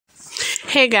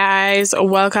Hey guys,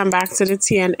 welcome back to the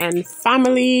TNN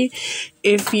family.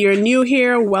 If you're new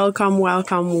here, welcome.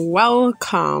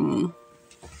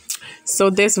 So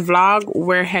this vlog,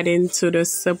 we're heading to the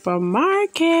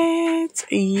supermarket.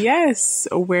 Yes,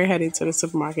 we're heading to the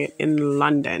supermarket in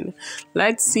London.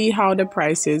 Let's see how the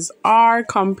prices are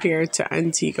compared to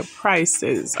Antigua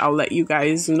prices. I'll let you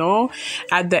guys know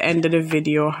at the end of the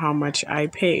video how much I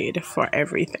paid for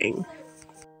everything.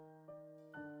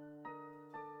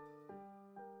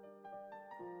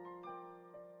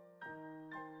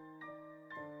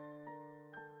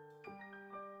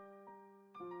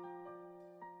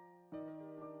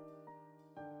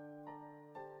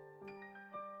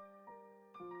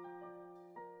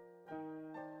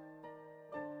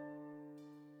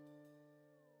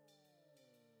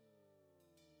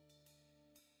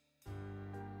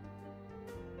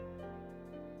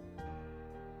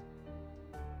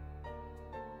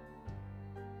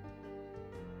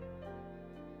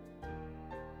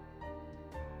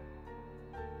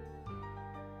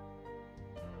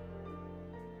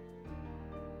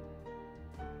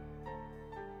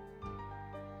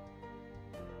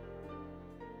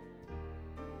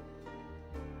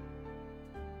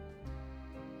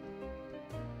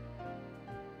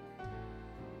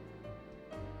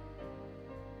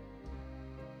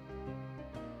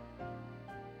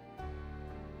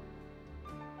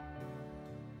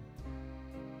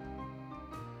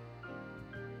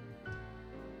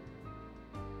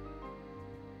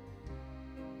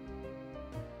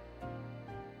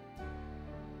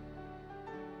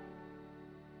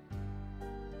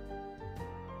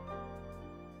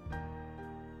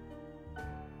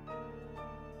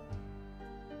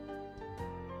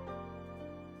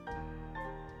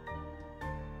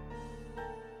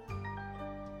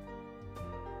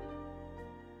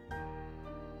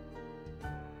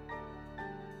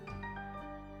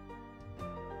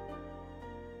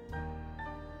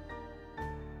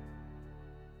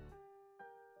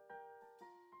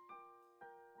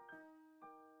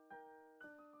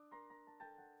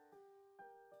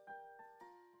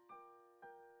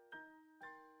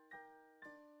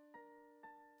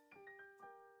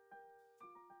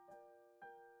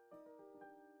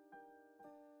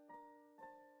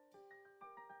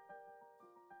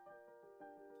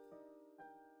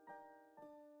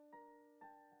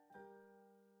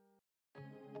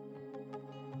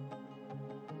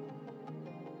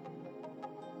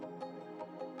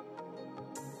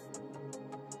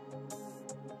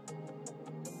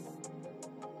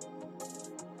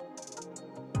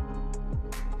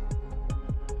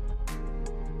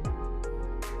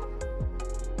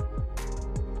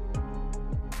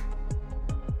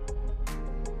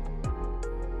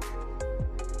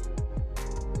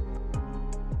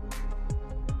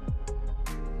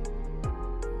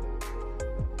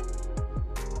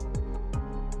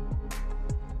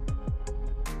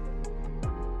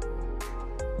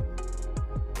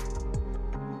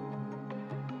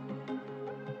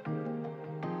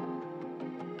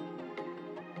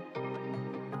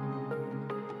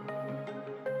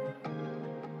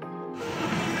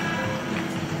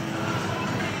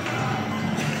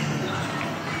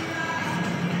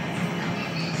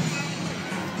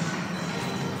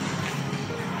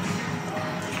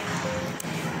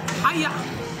 Hiya.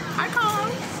 Hi,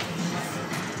 Carl.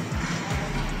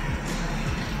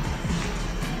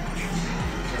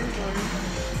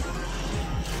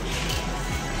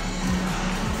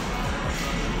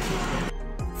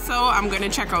 So I'm gonna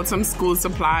check out some school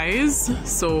supplies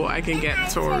so I can get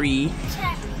Tori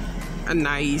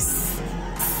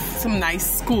some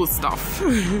nice school stuff.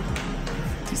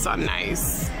 These are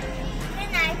nice.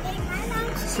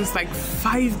 This is like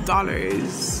 $5.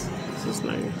 This is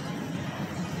nice.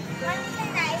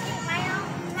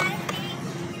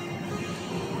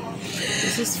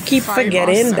 Keep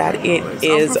forgetting that it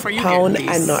is pound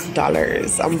and not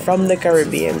dollars. I'm from the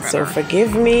Caribbean, so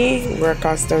forgive me. We're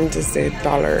accustomed to say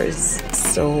dollars.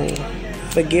 So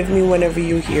forgive me whenever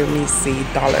you hear me say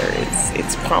dollars.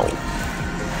 It's pound.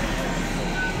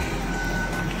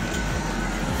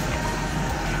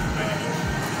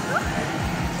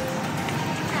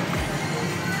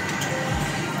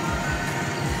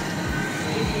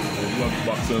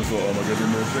 So am I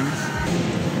getting those things?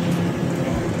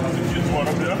 Has the kids one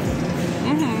up there?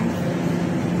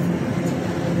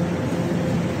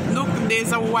 Look,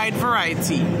 there's a wide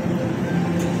variety.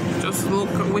 Just look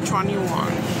which one you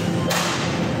want.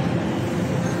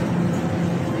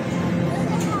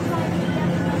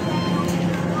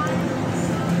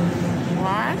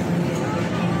 What?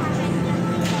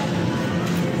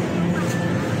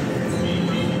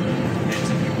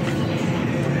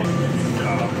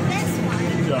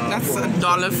 That's $1.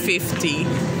 $1.50.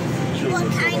 What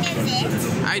kind is it?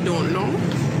 I don't know.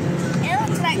 It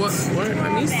looks like What?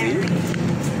 Let me see.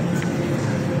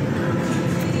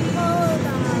 Hold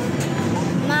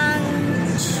on.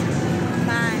 Munch.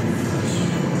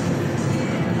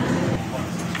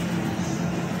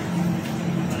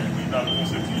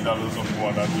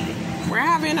 We're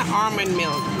having almond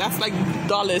milk. That's like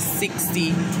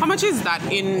 $1.60. How much is that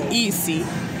in EC?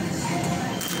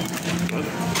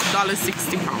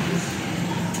 $1.60 pounds.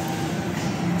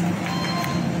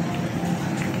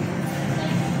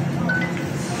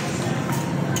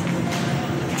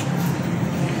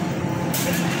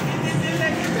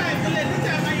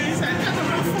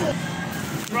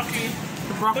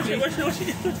 Broccoli.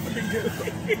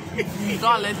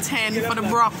 $1.10 for the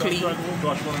broccoli.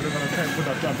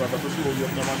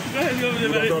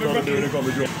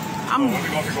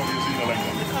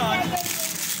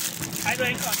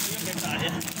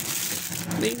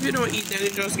 If you don't eat, then you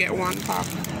just get one pack.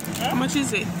 How much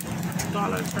is it?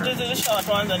 $1. There's the short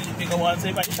ones and the bigger ones. So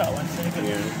you buy the short ones.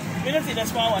 You don't see the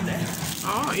small one there.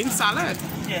 Oh, in salad?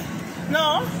 Yeah.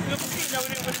 No, you can see that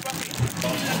with broccoli.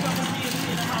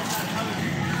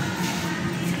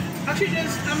 Actually,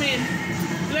 there's,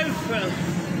 well,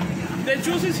 the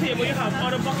juices here, but you have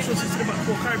other box juices to the back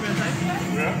for Caribbean type.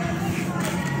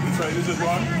 Yeah. Inside this is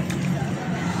one.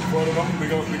 For the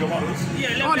bigger bottles.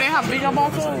 Yeah. Oh, they have bigger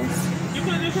bottles. You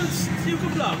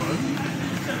can plug.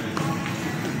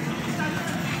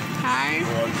 Hi.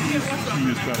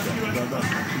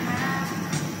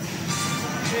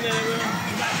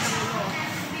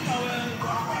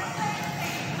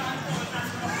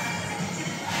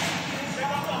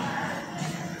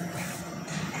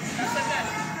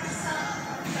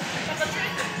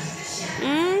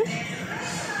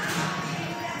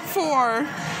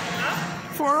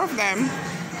 Four of them.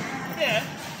 Yeah.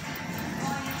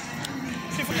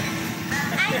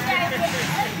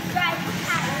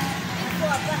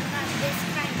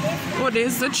 Oh,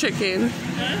 there's the chicken.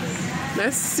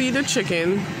 Let's see the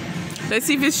chicken. Let's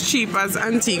see if it's cheap as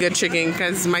Antigua chicken,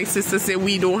 because my sister said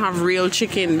we don't have real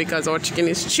chicken because our chicken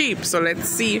is cheap. So let's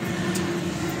see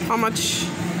how much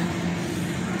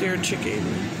their chicken.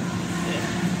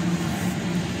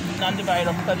 Non-divided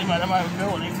up because the man might be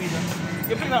whole ingredient.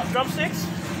 You pick up drumsticks?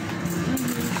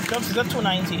 Drumsticks are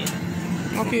 $2.19.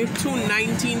 Okay,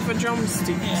 $2.19 for drumsticks.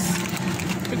 Yeah.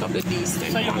 Pick up the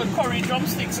decent. So you could curry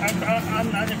drumsticks and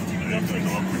everything drumsticks.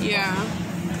 Yeah.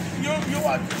 You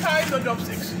want thighs or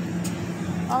drumsticks?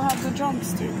 I'll have the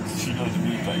drumsticks. She does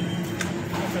meat like.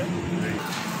 Okay.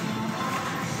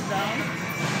 Down.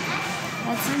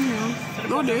 What's in here?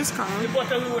 No, there's The carrot.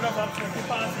 butter we would have absolutely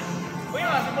passed it. What you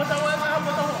have? The butter? Where I have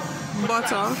butter?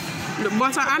 Butter. The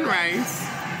butter and rice.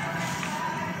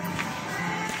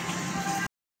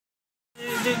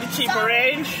 The cheaper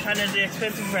range and then the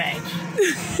expensive range.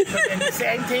 But then the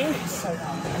same thing.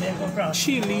 And then go brown.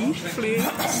 Chili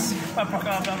flakes.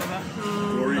 Paprika, blah, blah, blah.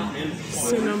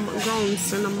 Cinnamon, ground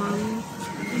cinnamon.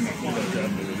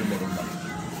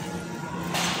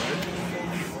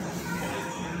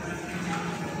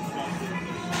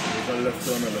 Left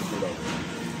turn and let's go down.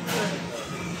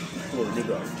 Go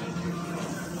down.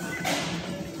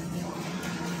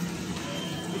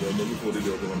 Before they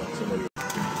do it, somebody.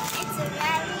 It's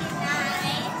very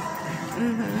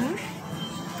nice.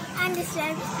 And it's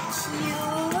very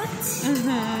cute. And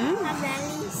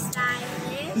very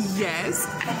stylish. Yes.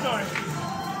 I'm sorry.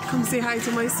 Come say hi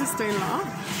to my sister-in-law.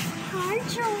 Hi,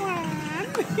 Joanne.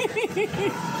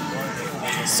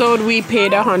 So we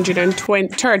paid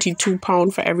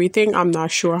 £132 for everything. I'm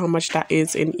not sure how much that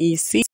is in EC.